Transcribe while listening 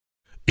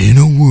In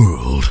a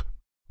world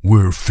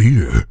where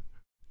fear,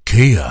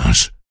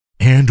 chaos,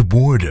 and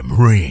boredom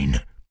reign,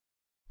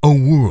 a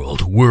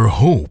world where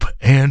hope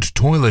and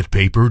toilet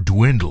paper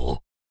dwindle,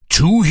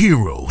 two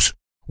heroes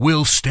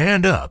will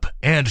stand up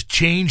and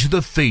change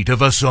the fate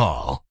of us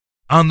all.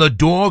 On the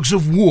Dogs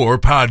of War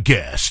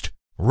podcast,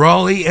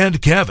 Raleigh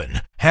and Kevin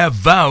have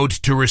vowed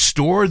to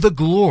restore the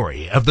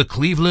glory of the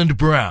Cleveland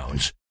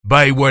Browns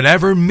by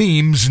whatever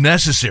means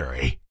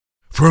necessary.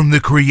 From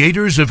the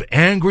creators of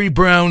Angry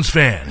Browns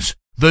Fans,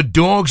 the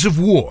Dogs of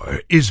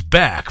War is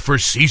back for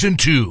Season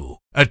 2,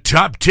 a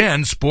top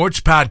 10 sports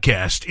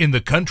podcast in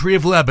the country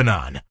of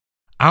Lebanon.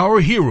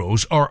 Our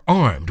heroes are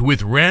armed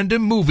with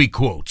random movie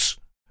quotes,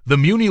 the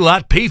Muni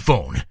Lot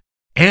payphone,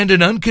 and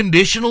an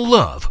unconditional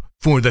love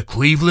for the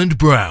Cleveland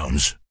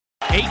Browns.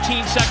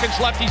 18 seconds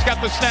left. He's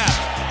got the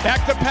snap.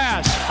 Back to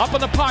pass. Up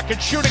in the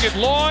pocket, shooting it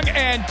long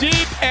and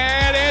deep,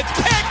 and it's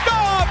picked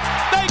off.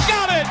 They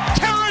got it.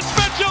 Terrence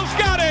Mitchell's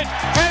got it,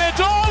 and it's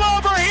all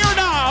over here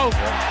now.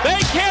 They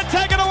can't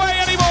take it away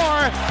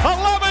anymore.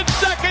 11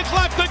 seconds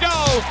left to go.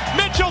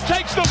 Mitchell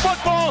takes the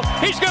football.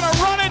 He's going to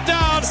run it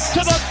down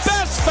to the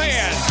best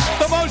fans,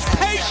 the most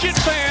patient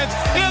fans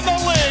in the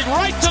league,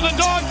 right to the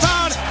dog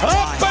pound.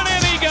 Up and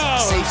in he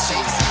goes.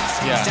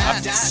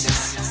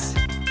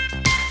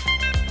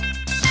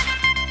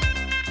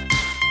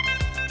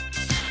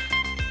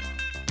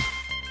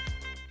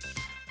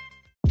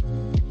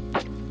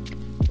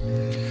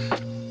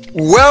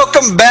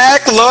 Welcome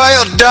back,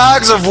 loyal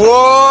Dogs of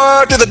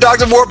War, to the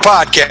Dogs of War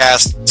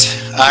podcast.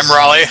 I'm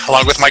Raleigh,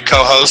 along with my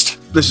co-host.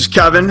 This is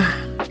Kevin.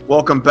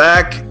 Welcome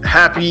back.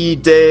 Happy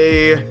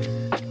day,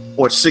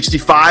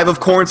 65 of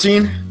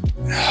quarantine?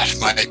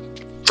 My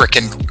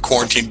freaking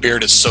quarantine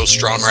beard is so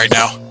strong right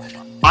now.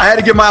 I had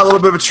to give mine a little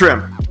bit of a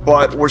trim,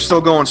 but we're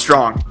still going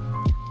strong.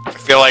 I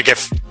feel like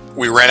if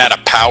we ran out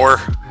of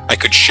power, I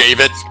could shave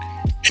it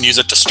and use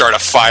it to start a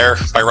fire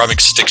by rubbing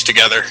sticks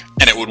together,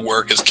 and it would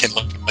work as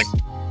kindling.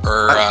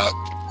 Or,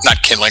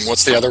 not kindling,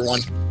 what's the other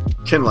one?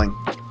 Kindling.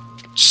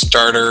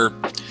 Starter.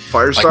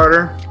 Fire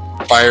starter?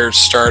 Fire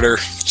starter.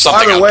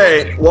 Something. By the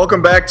way,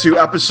 welcome back to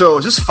episode,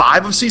 is this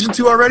 5 of season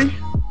 2 already?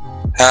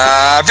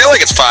 I feel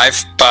like it's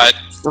 5, but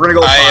we're gonna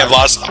go with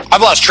 5.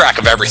 I've lost track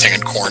of everything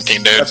in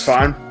quarantine, dude. That's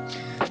fine.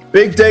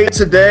 Big day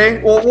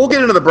today. Well, we'll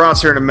get into the Browns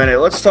here in a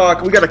minute. Let's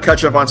talk, we got to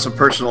catch up on some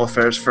personal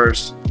affairs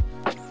first.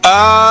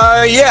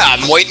 Yeah,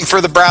 I'm waiting for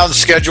the Browns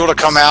schedule to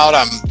come out.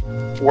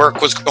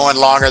 Work was going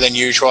longer than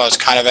usual. I was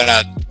kind of in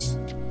a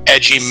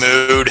edgy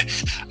mood.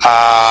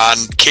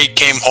 Kate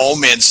came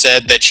home and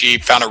said that she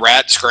found a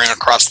rat scurrying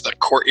across the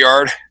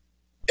courtyard.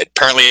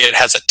 Apparently it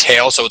has a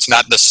tail, so it's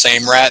not the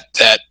same rat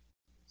that,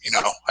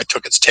 I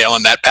took its tail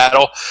in that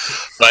battle.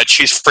 But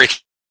she's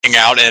freaking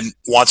out and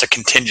wants a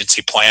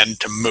contingency plan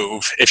to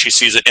move if she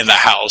sees it in the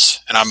house.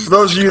 And for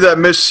those of you that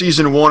missed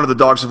season 1 of the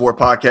Dogs of War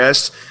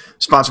podcast,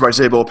 sponsored by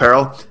Zabo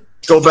Apparel,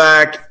 go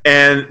back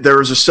and there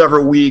was a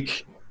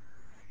several-week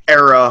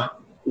era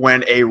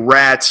when a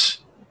rat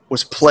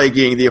was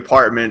plaguing the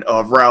apartment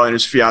of Raleigh and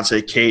his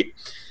fiancée, Kate.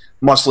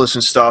 Muscless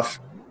and stuff.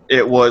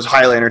 It was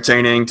highly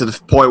entertaining to the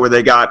point where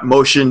they got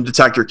motion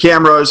detector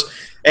cameras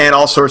and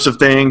all sorts of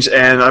things.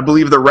 And I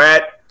believe the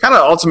rat kind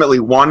of ultimately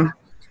won.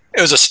 It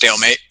was a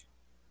stalemate.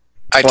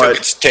 I took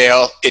its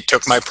tail. It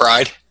took my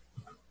pride.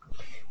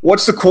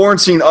 What's the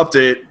quarantine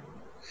update?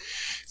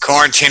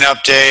 Quarantine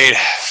update.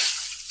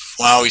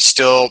 Well,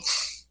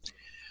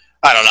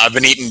 I don't know. I've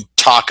been eating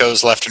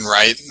tacos left and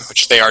right,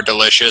 which they are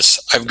delicious.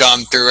 I've gone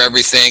through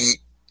everything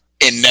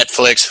in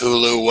Netflix,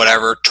 Hulu,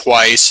 whatever,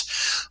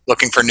 twice,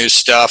 looking for new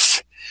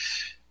stuff.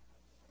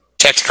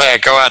 Technically, I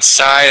go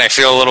outside. I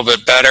feel a little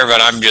bit better,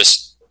 but I'm doing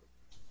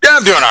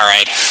all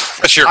right.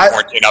 What's your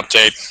quarantine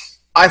update?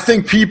 I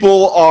think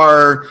people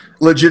are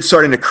legit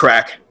starting to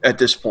crack at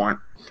this point.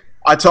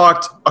 I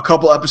talked a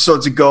couple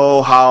episodes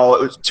ago how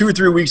it was 2 or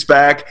 3 weeks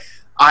back,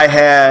 I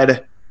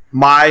had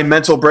my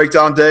mental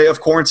breakdown day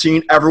of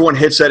quarantine. Everyone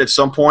hits that at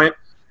some point.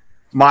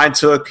 Mine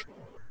took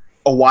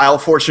a while,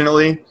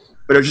 fortunately,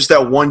 but it was just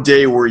that one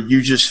day where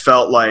you just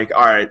felt like,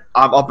 all right,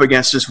 I'm up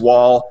against this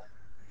wall.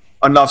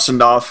 Enough's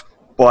enough.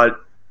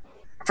 But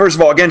first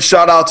of all, again,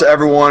 shout out to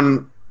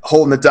everyone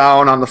holding it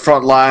down on the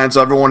front lines,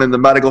 everyone in the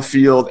medical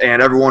field,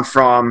 and everyone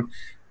from,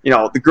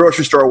 the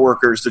grocery store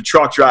workers, the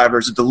truck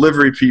drivers, the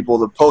delivery people,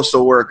 the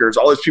postal workers,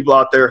 all those people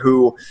out there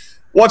who,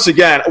 once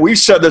again, we've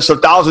said this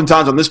 1,000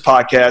 times on this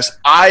podcast,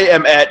 I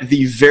am at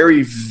the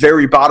very,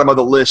 very bottom of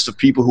the list of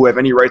people who have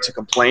any right to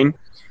complain.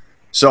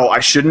 So I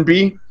shouldn't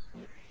be.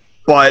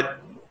 But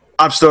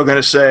I'm still going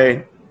to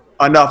say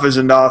enough is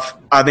enough.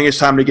 I think it's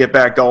time to get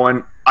back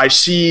going. I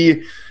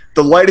see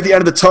the light at the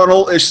end of the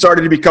tunnel is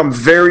starting to become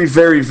very,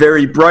 very,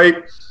 very bright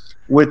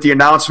with the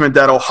announcement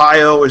that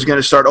Ohio is going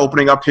to start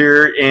opening up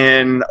here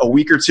in a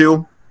week or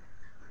two.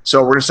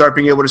 So we're going to start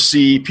being able to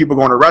see people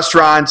going to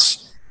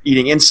restaurants,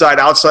 eating inside,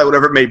 outside,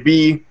 whatever it may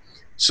be.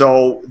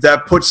 So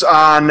that puts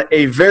on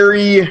a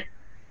very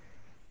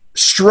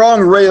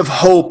strong ray of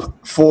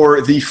hope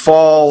for the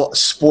fall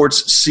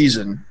sports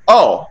season.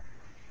 Oh,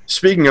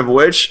 speaking of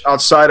which,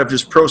 outside of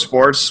just pro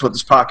sports, what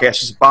this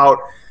podcast is about,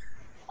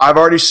 I've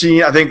already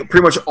seen, I think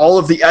pretty much all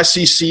of the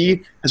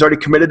SEC has already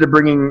committed to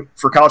bringing,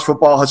 for college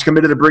football, has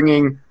committed to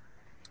bringing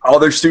all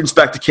their students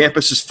back to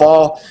campus this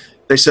fall.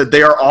 They said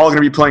they are all going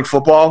to be playing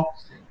football.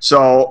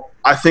 So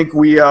I think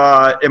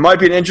it might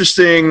be an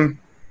interesting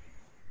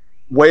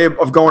way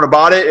of going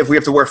about it if we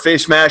have to wear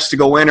face masks to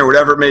go in or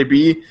whatever it may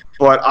be.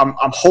 But I'm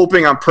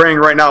hoping, I'm praying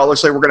right now, it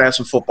looks like we're going to have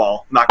some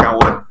football. Knock on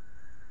wood.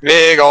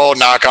 Big old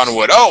knock on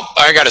wood. Oh,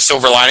 I got a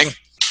silver lining.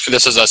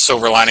 This is a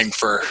silver lining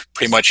for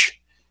pretty much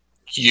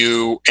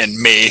you and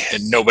me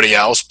and nobody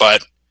else,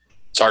 but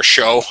it's our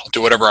show. I'll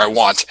do whatever I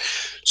want.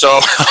 So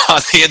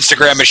on the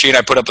Instagram machine,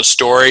 I put up a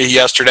story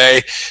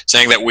yesterday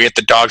saying that we at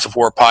the Dogs of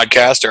War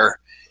podcast are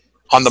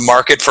on the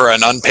market for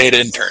an unpaid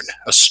intern,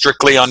 a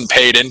strictly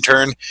unpaid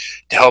intern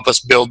to help us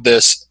build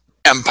this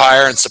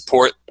empire and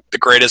support the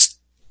greatest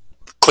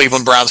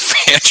Cleveland Browns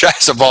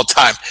franchise of all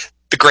time,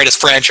 the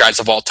greatest franchise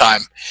of all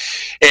time.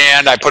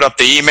 And I put up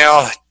the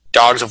email,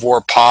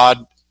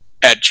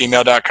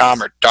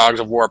 dogsofwarpod@gmail.com or Dogs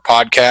of War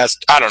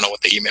Podcast. I don't know what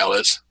the email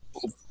is.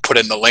 We'll put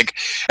in the link.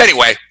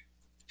 Anyway,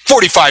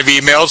 45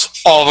 emails,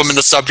 all of them in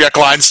the subject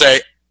line say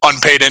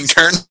unpaid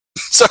intern.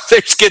 So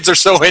these kids are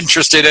so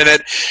interested in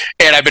it.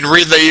 And I've been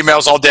reading the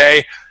emails all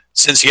day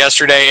since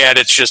yesterday, and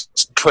it's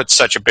just put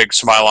such a big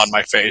smile on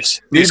my face.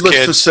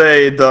 Needless to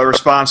say, the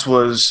response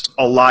was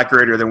a lot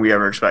greater than we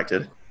ever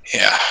expected.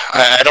 Yeah.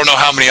 I don't know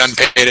how many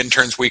unpaid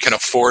interns we can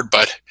afford,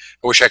 but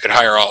I wish I could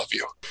hire all of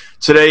you.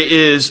 Today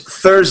is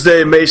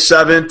Thursday, May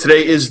 7th.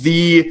 Today is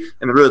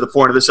and really the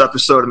point of this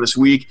episode and this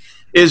week,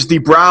 is the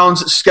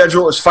Browns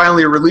schedule is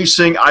finally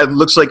releasing. It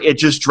looks like it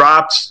just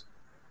dropped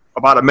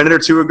about a minute or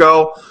two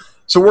ago.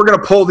 So we're going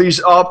to pull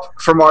these up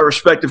from our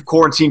respective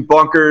quarantine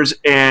bunkers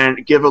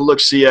and give a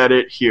look-see at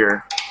it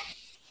here.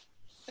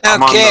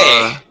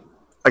 Okay.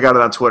 I got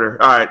it on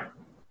Twitter. All right.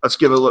 Let's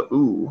give it a look.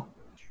 Ooh.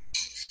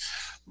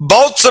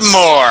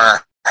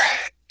 Baltimore.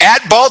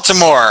 At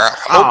Baltimore.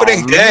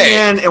 Opening day.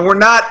 Man, and we're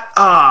not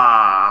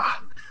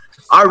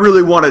I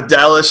really wanted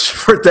Dallas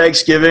for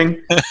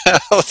Thanksgiving.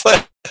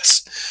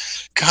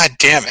 God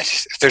damn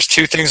it. If there's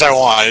two things I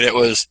wanted, it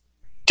was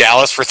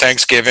Dallas for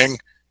Thanksgiving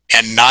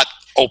and not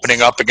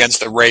opening up against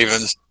the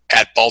Ravens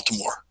at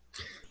Baltimore.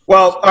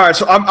 Well, all right,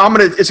 so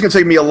it's gonna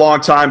take me a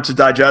long time to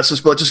digest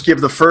this, but let's just give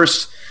the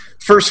first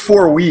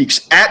 4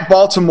 weeks at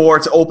Baltimore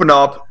to open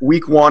up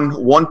week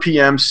 1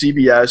 p.m.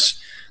 CBS.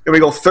 Then we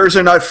go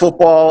Thursday night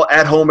football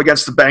at home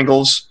against the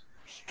Bengals.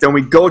 Then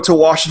we go to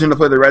Washington to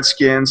play the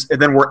Redskins,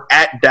 and then we're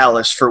at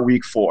Dallas for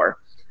week 4.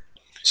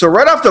 So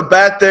right off the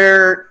bat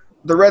there,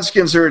 the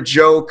Redskins are a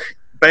joke.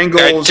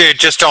 Bengals. Dude,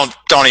 just don't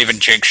even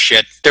jinx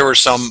shit. There were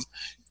some.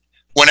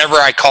 Whenever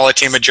I call a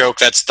team a joke,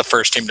 that's the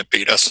first team to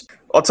beat us.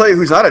 I'll tell you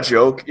who's not a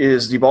joke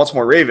is the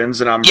Baltimore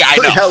Ravens, and I'm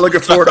really looking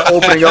forward to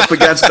opening up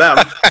against them.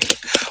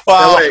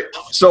 Well, anyway,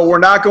 so we're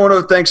not going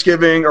to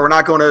Thanksgiving, or we're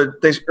not going to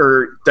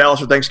Dallas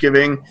for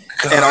Thanksgiving,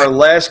 God. And our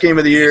last game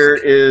of the year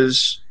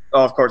is,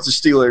 of course, the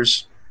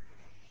Steelers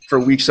for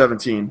Week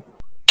 17.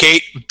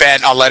 Kate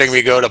bent on letting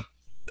me go to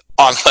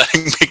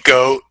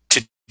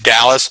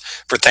Dallas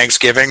for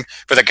Thanksgiving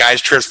for the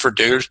guys' trips for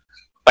dudes.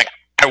 Like,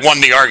 I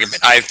won the argument.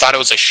 I thought it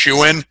was a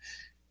shoo-in.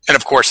 And,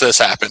 of course, this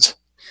happens.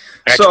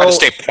 I try to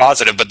stay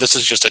positive, but this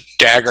is just a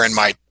dagger in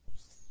my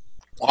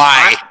 –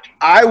 why?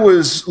 I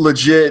was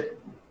legit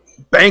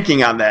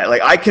banking on that.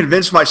 Like, I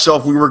convinced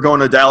myself we were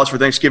going to Dallas for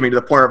Thanksgiving to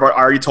the point where I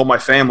already told my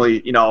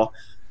family,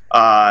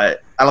 I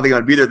don't think I'm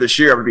going to be there this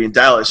year. I'm going to be in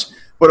Dallas.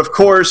 But, of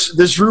course,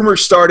 this rumor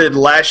started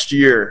last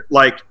year,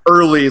 like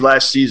early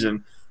last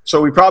season. So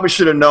we probably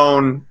should have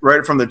known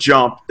right from the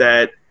jump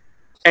that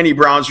any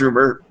Browns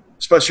rumor,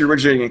 especially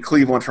originating in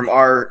Cleveland from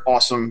our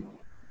awesome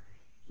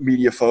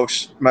media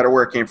folks, no matter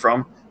where it came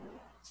from,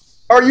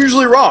 are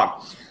usually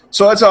wrong.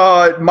 So that's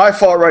my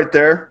fault right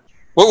there.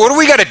 What do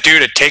we got to do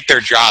to take their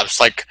jobs?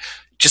 Like,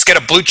 just get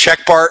a blue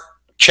check mark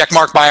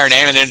by our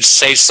name and then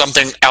say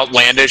something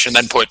outlandish and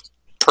then put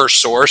per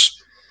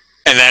source,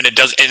 and then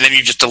and then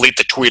you just delete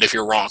the tweet if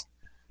you're wrong.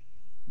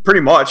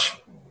 Pretty much.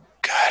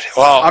 God.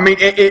 Well, I mean,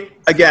 it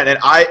again, and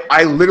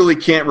I literally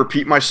can't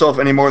repeat myself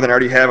any more than I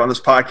already have on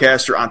this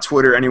podcast or on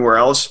Twitter, anywhere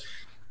else.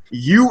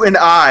 You and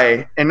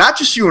I, and not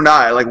just you and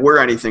I, like we're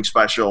anything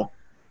special.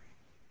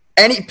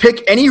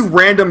 Pick any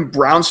random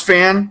Browns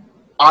fan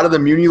out of the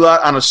Muni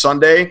lot on a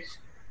Sunday,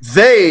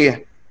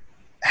 they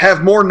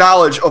have more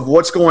knowledge of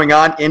what's going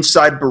on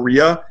inside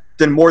Berea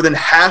than more than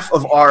half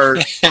of our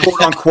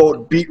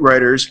quote-unquote beat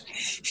writers.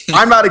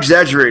 I'm not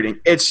exaggerating.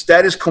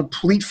 That is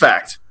complete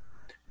fact.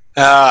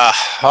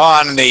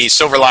 On the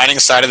silver lining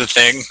side of the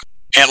thing,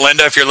 Aunt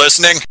Linda, if you're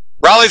listening,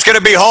 Raleigh's going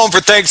to be home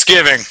for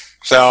Thanksgiving.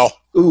 So,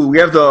 we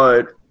have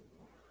the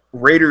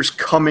Raiders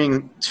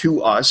coming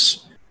to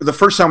us. The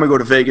first time we go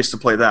to Vegas to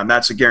play them,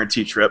 that's a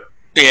guaranteed trip.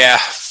 Yeah,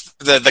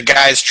 the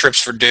guys'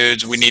 trips for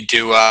dudes. We need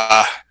to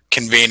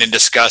convene and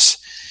discuss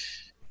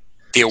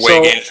the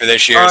away game for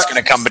this year. It's going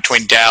to come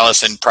between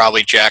Dallas and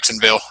probably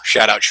Jacksonville.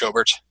 Shout out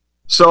Schoberts.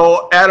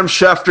 So Adam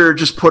Schefter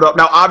just put up.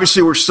 Now,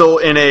 obviously, we're still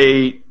in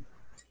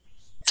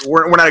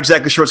we're not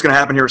exactly sure what's going to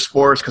happen here with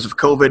sports because of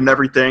COVID and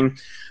everything.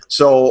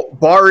 So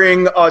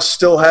barring us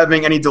still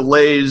having any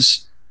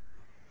delays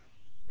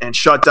and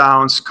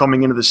shutdowns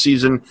coming into the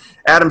season.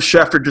 Adam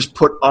Schefter just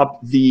put up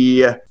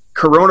the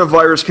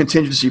coronavirus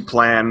contingency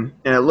plan,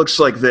 and it looks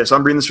like this.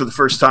 I'm reading this for the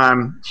first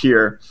time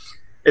here.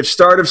 If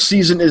start of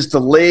season is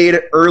delayed,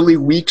 early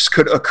weeks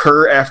could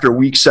occur after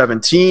week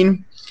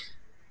 17.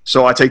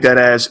 So I take that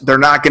as they're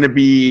not going to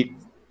be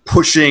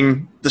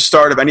pushing the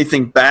start of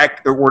anything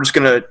back. We're just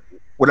going to,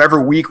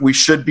 whatever week we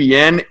should be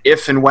in,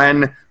 if and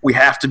when we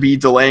have to be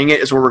delaying it,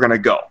 is where we're going to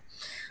go.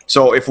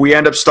 So if we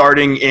end up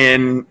starting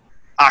in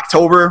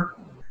October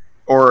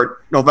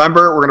or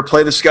November, we're going to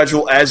play the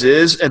schedule as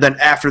is, and then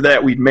after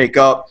that, we'd make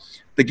up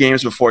the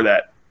games before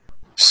that.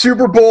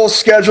 Super Bowl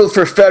scheduled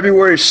for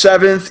February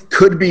 7th,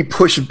 could be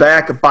pushed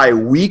back by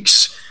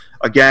weeks.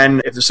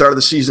 Again, if the start of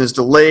the season is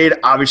delayed,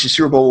 obviously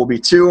Super Bowl will be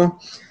 2.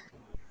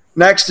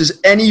 Next is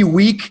any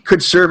week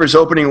could serve as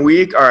opening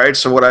week. All right,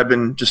 so what I've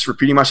been just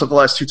repeating myself the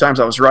last 2 times,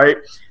 I was right.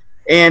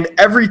 And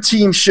every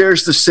team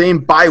shares the same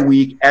bye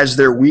week as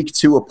their week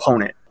 2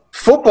 opponent.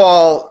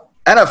 Football,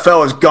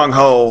 NFL is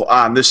gung-ho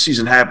on this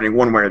season happening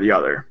one way or the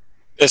other.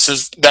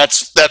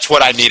 That's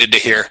what I needed to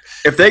hear.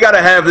 If they got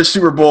to have the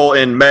Super Bowl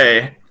in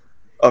May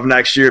of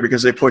next year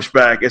because they pushed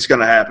back, it's going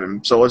to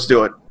happen. So let's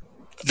do it.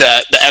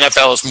 The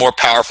NFL is more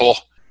powerful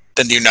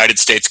than the United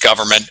States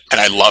government,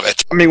 and I love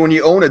it. I mean, when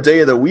you own a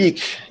day of the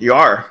week, you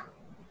are.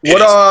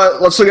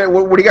 Let's look at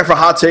what do you got for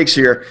hot takes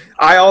here.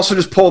 I also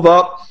just pulled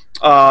up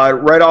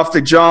right off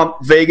the jump.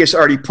 Vegas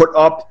already put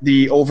up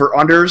the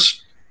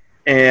over-unders,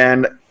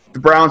 and the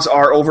Browns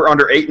are over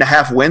under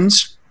 8.5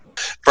 wins.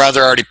 Browns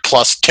are already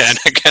plus 10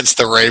 against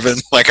the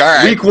Ravens. Like, all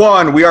right. Week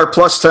 1, we are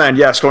plus 10,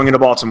 yes, going into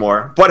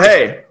Baltimore. But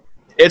hey,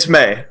 it's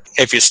May.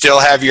 If you still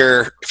have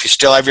your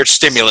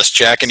stimulus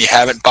check and you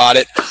haven't bought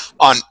it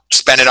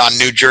spend it on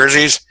new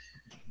jerseys,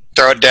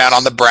 throw it down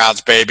on the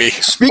Browns, baby.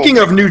 Speaking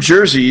of new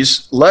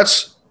jerseys,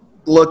 let's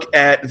look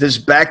at this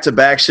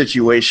back-to-back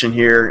situation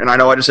here. And I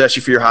know I just asked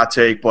you for your hot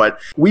take, but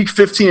week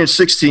 15 and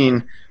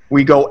 16,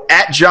 we go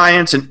at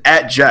Giants and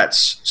at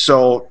Jets.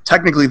 So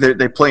technically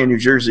they play in New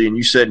Jersey, and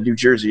you said New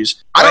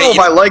Jerseys. I don't know if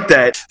I like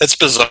that. That's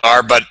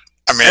bizarre, but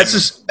I mean, that's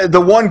just,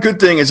 the one good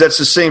thing is that's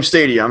the same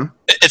stadium.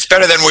 It's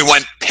better than we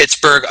went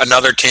Pittsburgh,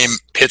 another team,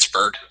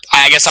 Pittsburgh.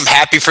 I guess I'm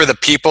happy for the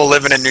people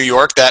living in New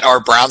York that are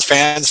Browns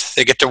fans.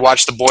 They get to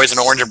watch the boys in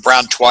orange and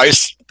brown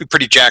twice. It'd be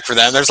pretty jacked for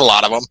them. There's a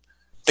lot of them.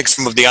 I think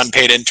some of the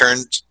unpaid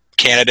interns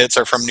candidates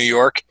are from New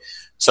York.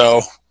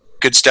 So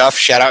good stuff.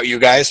 Shout out you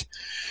guys.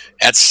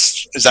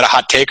 Is that a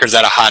hot take or is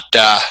that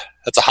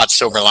that's a hot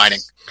silver lining?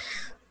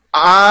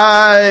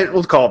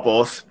 We'll call it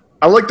both.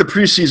 I like the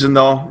preseason,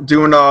 though,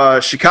 doing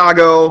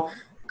Chicago,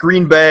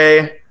 Green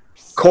Bay,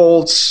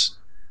 Colts,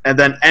 and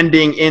then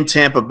ending in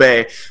Tampa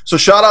Bay. So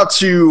shout out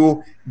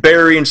to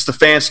Barry and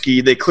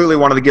Stefanski. They clearly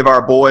wanted to give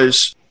our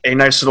boys a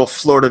nice little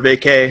Florida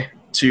vacay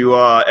to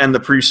end the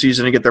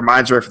preseason and get their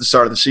minds right for the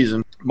start of the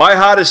season. My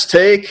hottest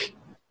take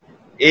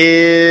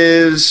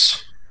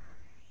is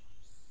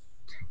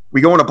we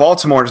go into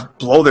Baltimore and just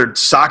blow their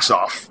socks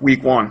off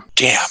week 1.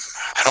 Damn.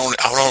 I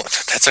don't.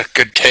 That's a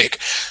good take.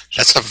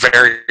 That's a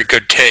very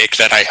good take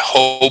that I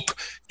hope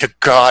to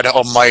God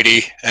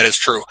Almighty that is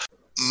true.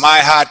 My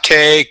hot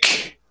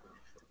take.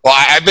 Well,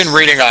 I've been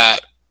reading,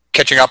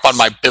 catching up on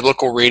my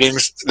biblical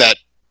readings that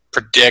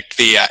predict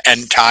the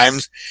end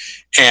times,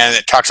 and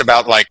it talks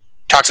about like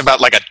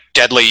a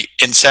deadly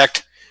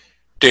insect,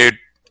 dude.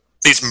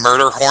 These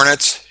murder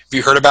hornets. Have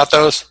you heard about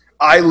those?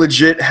 I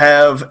legit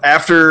have.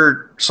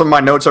 After some of my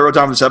notes I wrote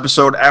down for this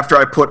episode, after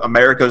I put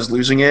America's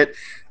losing it,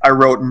 I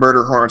wrote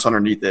murder hornets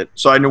underneath it.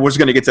 So I was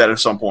going to get to that at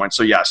some point.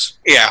 So yes.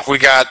 Yeah, we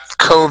got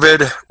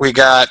COVID. We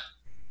got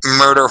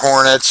murder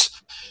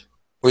hornets.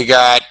 We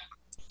got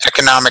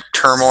economic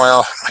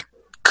turmoil. My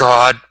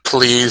God,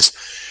 please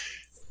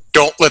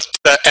don't let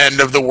the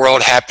end of the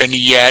world happen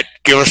yet.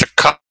 Give us a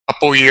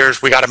couple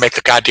years. We got to make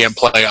the goddamn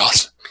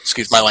playoffs.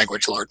 Excuse my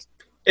language, Lord.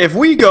 If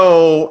we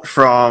go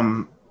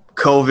from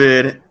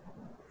COVID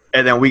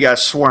and then we got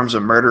swarms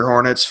of murder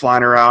hornets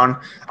flying around,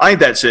 I think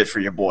that's it for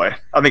you, boy.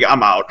 I think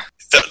I'm out.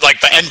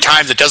 The end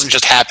times, it doesn't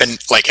just happen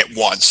like at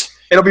once.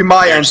 It'll be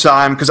my end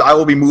time because I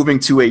will be moving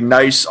to a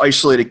nice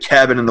isolated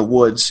cabin in the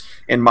woods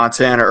in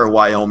Montana or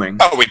Wyoming.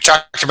 Oh, we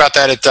talked about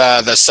that at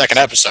the second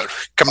episode.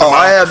 Come on,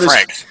 I have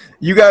this.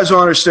 You guys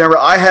don't understand, but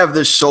I have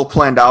this so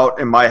planned out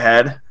in my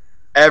head.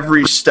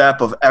 Every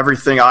step of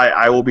everything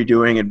I will be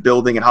doing and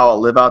building and how I'll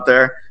live out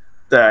there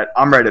that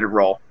I'm ready to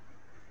roll.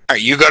 All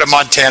right, you go to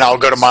Montana, I'll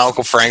go to my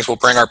Uncle Frank's. We'll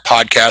bring our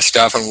podcast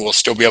stuff, and we'll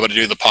still be able to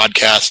do the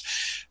podcast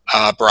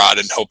abroad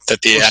and hope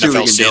that the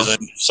NFL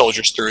season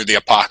soldiers through the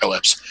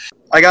apocalypse.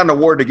 I got an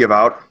award to give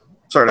out.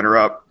 Sorry to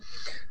interrupt.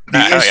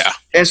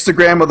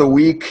 Instagram of the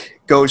week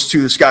goes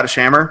to the Scottish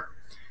Hammer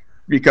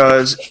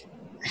because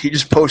he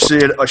just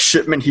posted a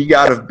shipment he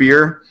got of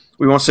beer.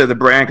 We won't say the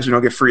brand because we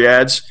don't get free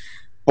ads,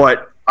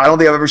 but I don't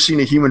think I've ever seen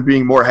a human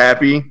being more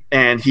happy,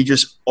 and he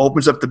just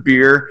opens up the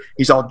beer.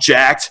 He's all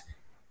jacked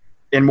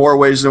in more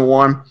ways than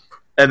one,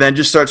 and then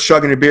just starts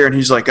chugging the beer, and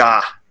he's like,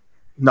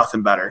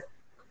 nothing better.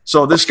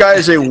 So this guy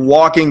is a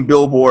walking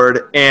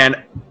billboard, and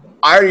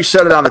I already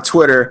said it on the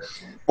Twitter,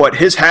 but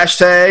his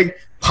hashtag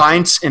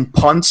Pints and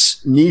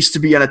Punts needs to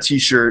be on a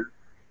T-shirt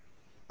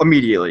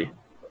immediately.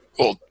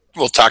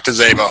 We'll talk to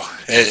Zabo.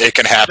 It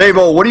can happen.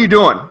 Zabo, what are you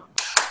doing?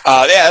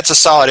 Yeah, that's a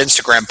solid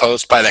Instagram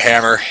post by the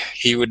Hammer.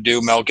 He would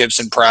do Mel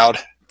Gibson proud.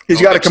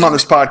 He's got to come on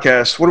this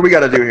podcast. What do we got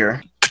to do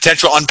here?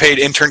 Potential unpaid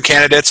intern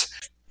candidates.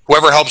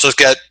 Whoever helps us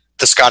get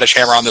the Scottish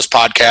Hammer on this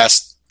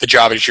podcast, the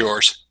job is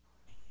yours.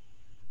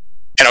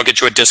 And I'll get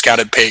you a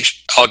discounted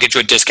page. I'll get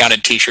you a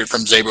discounted T-shirt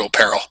from Zabo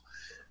Apparel.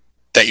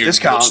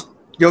 Discount.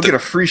 You'll get a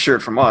free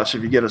shirt from us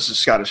if you get us a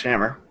Scottish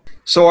Hammer.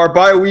 So our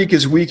bye week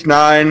is week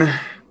 9.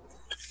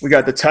 We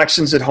got the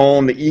Texans at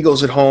home, the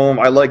Eagles at home.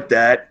 I like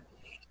that.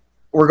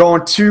 We're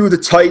going to the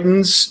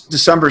Titans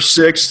December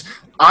 6th.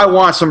 I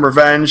want some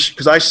revenge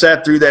because I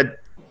sat through that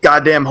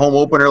goddamn home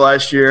opener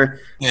last year,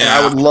 and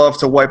I would love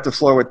to wipe the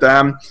floor with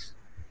them.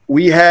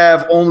 We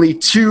have only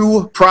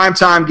 2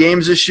 primetime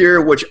games this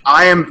year, which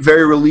I am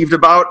very relieved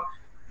about.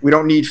 We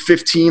don't need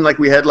 15 like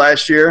we had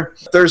last year.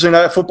 Thursday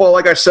Night Football,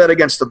 like I said,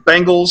 against the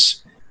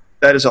Bengals.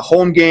 That is a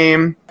home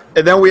game.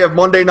 And then we have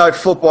Monday Night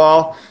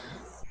Football,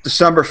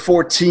 December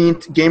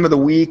 14th, game of the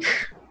week.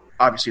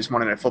 Obviously, it's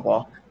Monday Night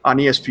Football on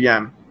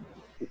ESPN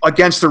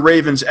against the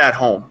Ravens at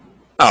home.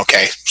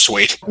 Okay,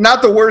 sweet.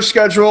 Not the worst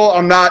schedule.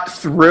 I'm not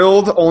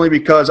thrilled only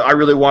because I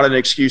really wanted an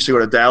excuse to go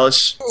to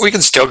Dallas. We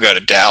can still go to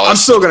Dallas. I'm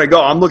still going to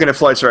go. I'm looking at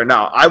flights right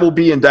now. I will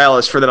be in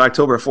Dallas for that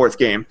October 4th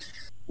game.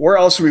 Where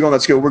else are we going?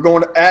 Let's go. We're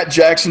going at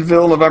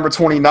Jacksonville November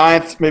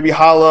 29th. Maybe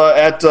holla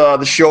at the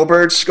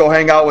Showbirds. Go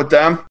hang out with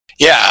them.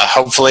 Yeah,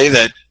 hopefully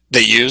that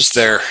they use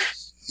their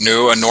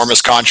new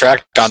enormous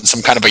contract on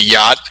some kind of a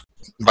yacht.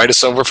 Invite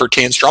us over for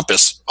tea and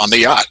strumpus on the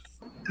yacht.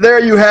 There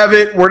you have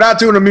it. We're not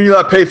doing a Mini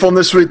Lot Payphone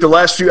this week. The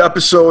last few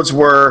episodes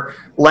were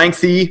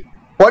lengthy,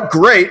 but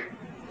great.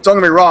 Don't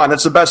get me wrong.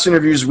 That's the best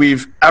interviews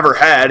we've ever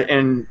had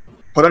and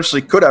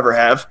potentially could ever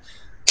have.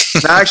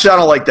 Now, actually, I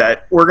don't like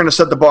that. We're going to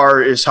set the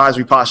bar as high as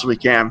we possibly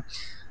can.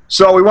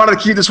 So we wanted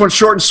to keep this one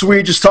short and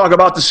sweet, just talk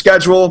about the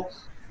schedule.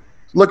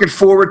 Looking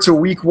forward to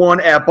week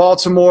 1 at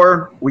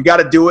Baltimore. We got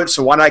to do it,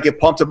 so why not get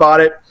pumped about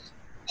it?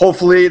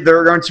 Hopefully, there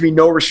are going to be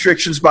no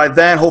restrictions by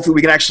then. Hopefully,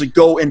 we can actually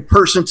go in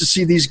person to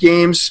see these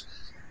games.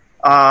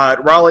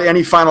 Raleigh,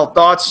 any final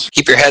thoughts?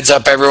 Keep your heads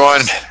up,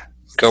 everyone.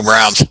 Go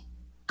Browns.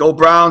 Go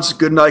Browns.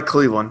 Good night,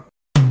 Cleveland.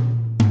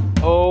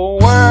 Oh,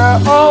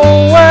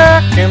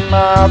 where can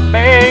my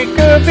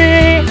baker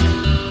be?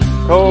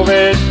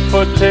 COVID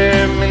put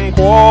him in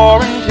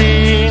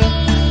quarantine.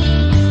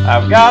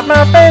 I've got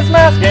my face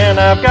mask and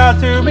I've got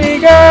to be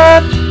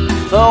good,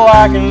 so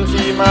I can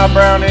see my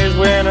Brownies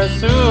win a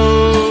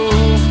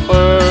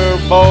Super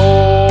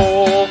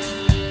Bowl.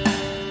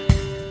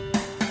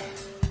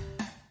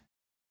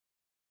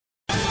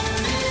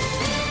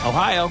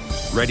 Ohio,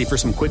 ready for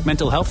some quick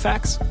mental health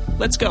facts?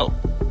 Let's go.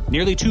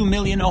 Nearly 2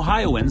 million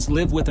Ohioans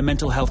live with a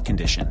mental health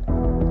condition.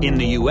 In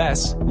the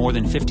U.S., more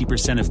than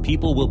 50% of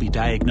people will be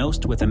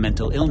diagnosed with a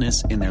mental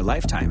illness in their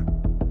lifetime.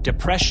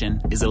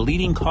 Depression is a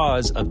leading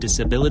cause of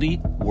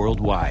disability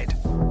worldwide.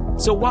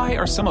 So why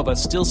are some of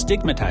us still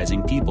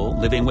stigmatizing people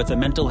living with a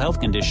mental health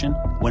condition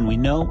when we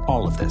know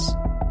all of this?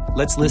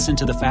 Let's listen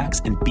to the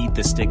facts and beat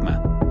the stigma.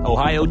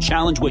 Ohio,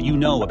 challenge what you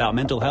know about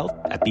mental health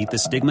at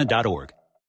beatthestigma.org.